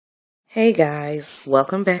Hey guys,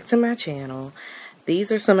 welcome back to my channel.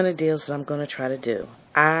 These are some of the deals that I'm going to try to do.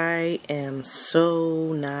 I am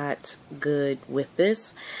so not good with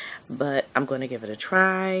this, but I'm going to give it a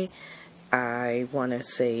try. I want to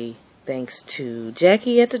say thanks to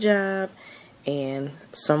Jackie at the job and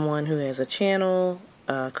someone who has a channel,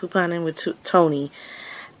 Couponing with Tony,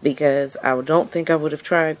 because I don't think I would have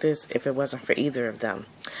tried this if it wasn't for either of them.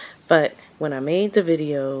 But when I made the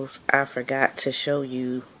videos, I forgot to show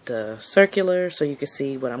you the circular so you can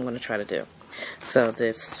see what I'm going to try to do. So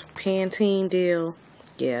this Pantene deal,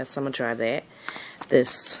 yes, I'm going to try that.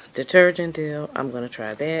 This detergent deal, I'm going to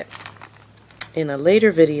try that. In a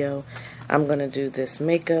later video, I'm going to do this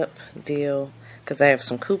makeup deal because I have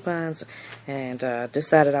some coupons and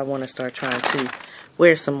decided I want to start trying to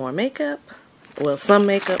wear some more makeup. Well, some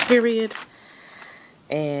makeup, period.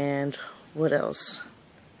 And what else?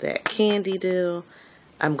 That candy deal,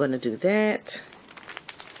 I'm going to do that.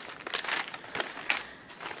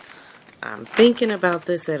 I'm thinking about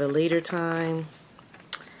this at a later time.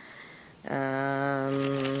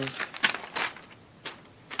 And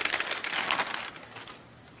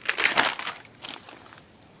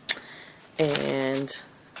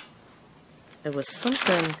it was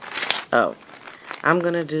something, oh, I'm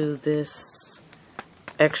going to do this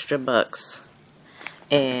extra bucks.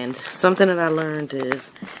 And something that I learned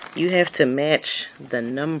is you have to match the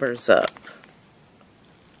numbers up.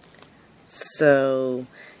 So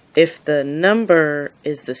if the number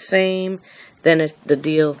is the same, then the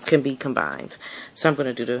deal can be combined. So I'm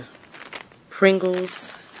going to do the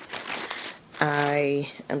Pringles. I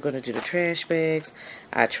am going to do the trash bags.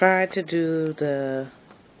 I tried to do the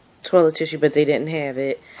toilet tissue, but they didn't have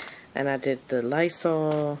it. And I did the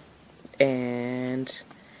Lysol and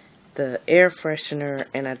the air freshener,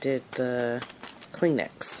 and I did the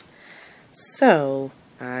Kleenex. So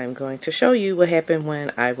I'm going to show you what happened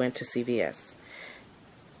when I went to CVS.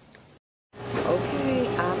 Okay,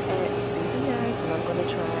 I'm at CVS and I'm going to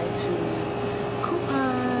try to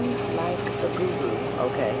coupon like a guru.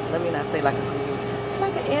 Okay, let me not say like a guru,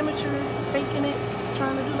 like an amateur faking it,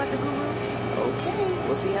 trying to do like a guru. Okay,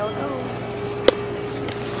 we'll see how it goes.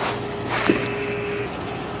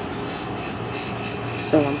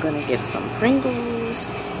 So I'm going to get some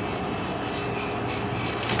Pringles.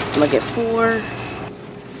 I'm going to get 4.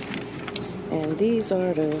 And these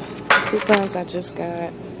are the coupons I just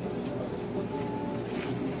got.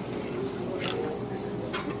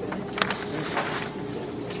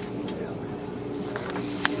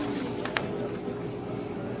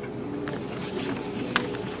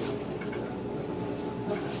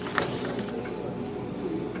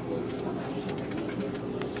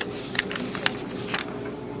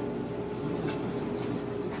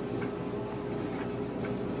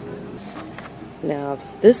 Now,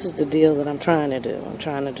 this is the deal that I'm trying to do. I'm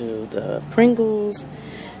trying to do the Pringles,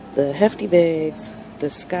 the Hefty bags, the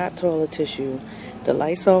Scott toilet tissue, the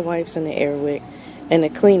Lysol wipes and the Airwick, and the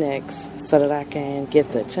Kleenex so that I can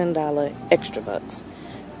get the $10 extra bucks.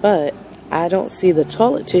 But I don't see the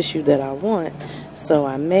toilet tissue that I want, so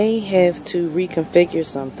I may have to reconfigure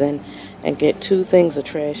something and get 2 things of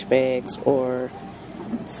trash bags or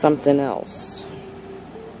something else.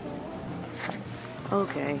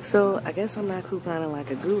 Okay, so I guess I'm not couponing like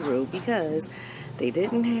a guru because they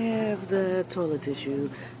didn't have the toilet tissue,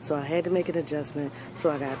 so I had to make an adjustment. So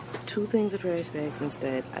I got 2 things of trash bags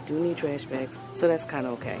instead. I do need trash bags, so that's kind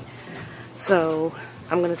of okay. So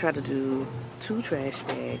I'm going to try to do 2 trash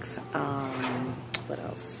bags. What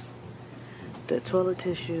else? The toilet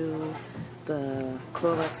tissue, the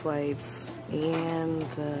Clorox wipes, and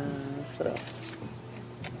what else?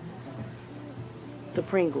 The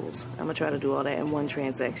Pringles. I'm going to try to do all that in one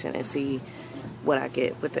transaction and see what I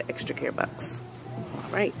get with the extra care bucks.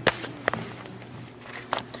 Alright.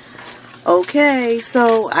 Okay,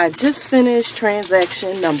 so I just finished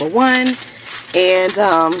transaction number 1. And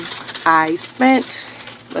I spent,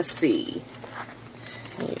 let's see.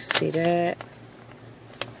 Can you see that?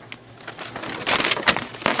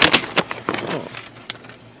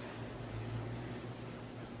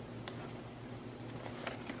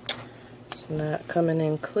 Not coming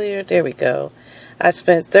in clear. There we go. I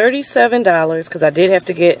spent $37 because I did have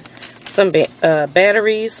to get some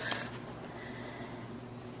batteries.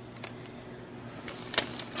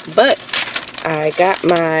 But I got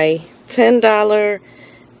my $10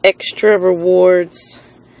 extra rewards,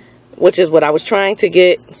 which is what I was trying to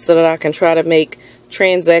get so that I can try to make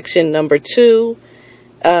transaction number 2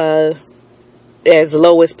 as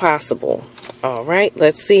low as possible. Alright,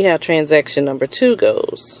 let's see how transaction number 2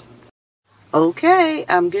 goes. Okay,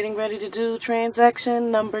 I'm getting ready to do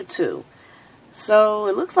transaction number 2. So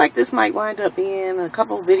it looks like this might wind up being a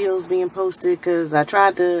couple videos being posted because I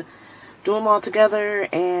tried to do them all together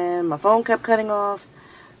and my phone kept cutting off.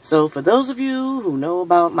 So for those of you who know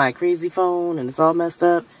about my crazy phone and it's all messed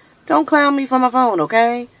up, don't clown me for my phone,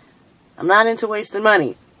 okay? I'm not into wasting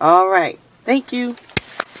money. Alright, thank you.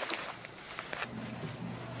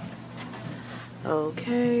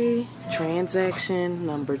 Okay, transaction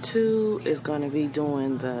number 2 is going to be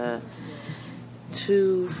doing the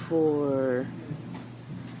 2 for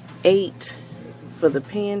 $8 for the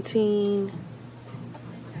Pantene,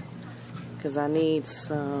 because I need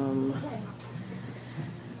some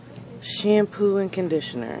shampoo and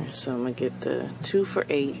conditioner. So I'm going to get the 2 for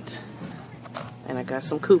 $8, and I got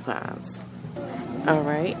some coupons.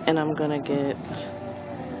 Alright, and I'm going to get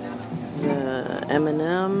the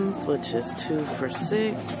M&M's, which is 2 for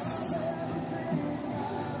 $6.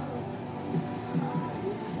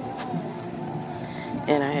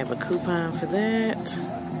 And I have a coupon for that.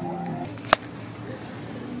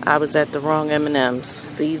 I was at the wrong M&M's.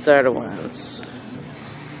 These are the ones.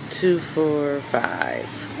 2 for $5.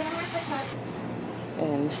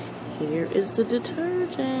 And here is the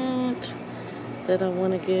detergent that I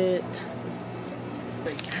want to get.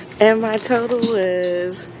 And my total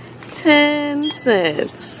is 10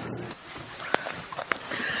 cents.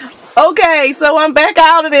 Okay, so I'm back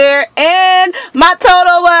out of there and my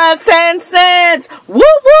total was 10 cents. Woo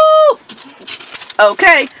woo!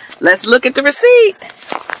 Okay, let's look at the receipt.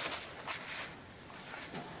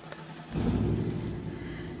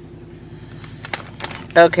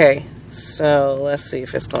 Okay, so let's see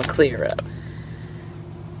if it's gonna clear up.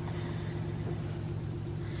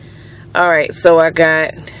 Alright, so I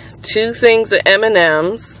got 2 things of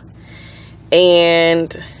M&M's,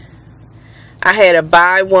 and I had a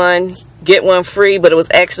buy one, get one free, but it was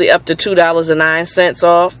actually up to $2.09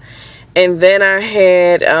 off. And then I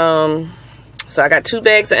had, so I got 2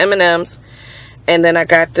 bags of M&M's, and then I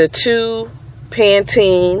got the 2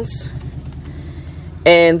 Pantenes,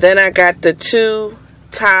 and then I got the 2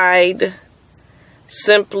 Tide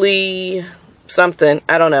Simply something,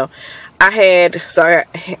 I don't know. I had, so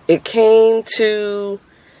it came to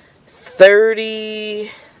 30,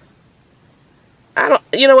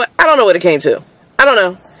 you know what, I don't know what it came to. I don't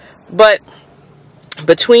know. But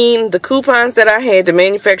between the coupons that I had, the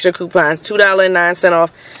manufacturer coupons, $2.09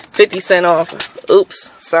 off, 50 cents off, oops,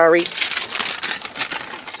 sorry,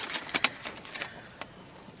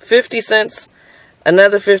 50 cents,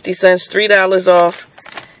 another 50 cents, $3 off,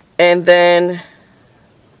 and then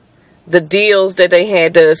the deals that they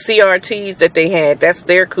had, the CRTs that they had, that's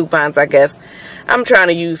their coupons, I guess. I'm trying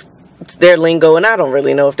to use their lingo, and I don't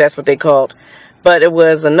really know if that's what they called. But it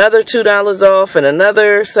was another $2 off and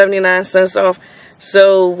another 79 cents off.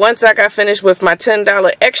 So once I got finished with my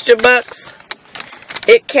 $10 extra bucks,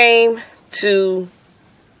 it came to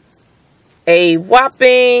a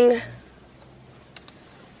whopping,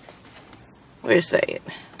 where's it?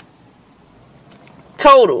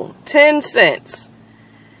 Total 10 cents.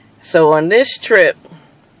 So on this trip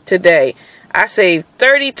today, I saved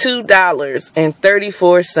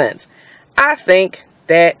 $32.34. I think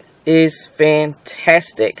that is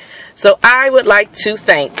fantastic. So I would like to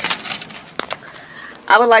thank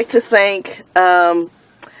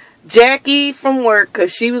Jackie from work,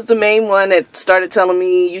 because she was the main one that started telling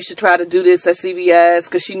me you should try to do this at CVS,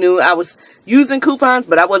 because she knew I was using coupons,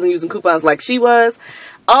 but I wasn't using coupons like she was.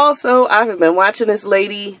 Also, I've been watching this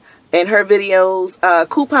lady and her videos,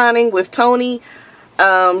 couponing with Tony.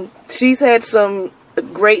 She's had some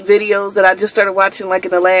great videos that I just started watching like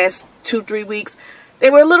in the last 2-3 weeks. They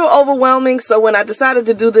were a little overwhelming, so when I decided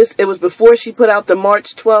to do this, it was before she put out the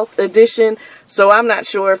March 12th edition, so I'm not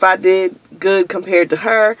sure if I did good compared to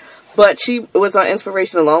her, but she was on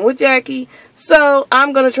inspiration along with Jackie, so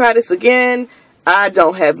I'm going to try this again. I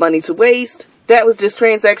don't have money to waste. That was just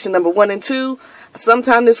transaction number 1 and 2.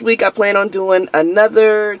 Sometime this week, I plan on doing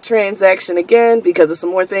another transaction again because of some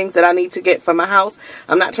more things that I need to get for my house.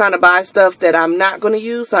 I'm not trying to buy stuff that I'm not going to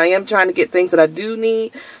use. So I am trying to get things that I do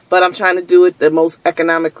need, but I'm trying to do it the most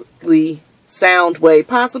economically sound way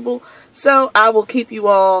possible. So I will keep you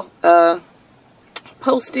all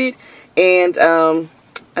posted. And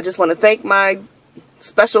I just want to thank my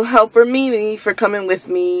special helper, Mimi, for coming with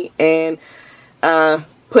me and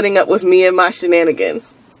putting up with me and my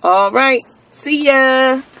shenanigans. All right. See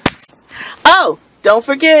ya. Oh, don't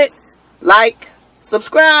forget, like,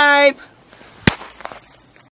 subscribe.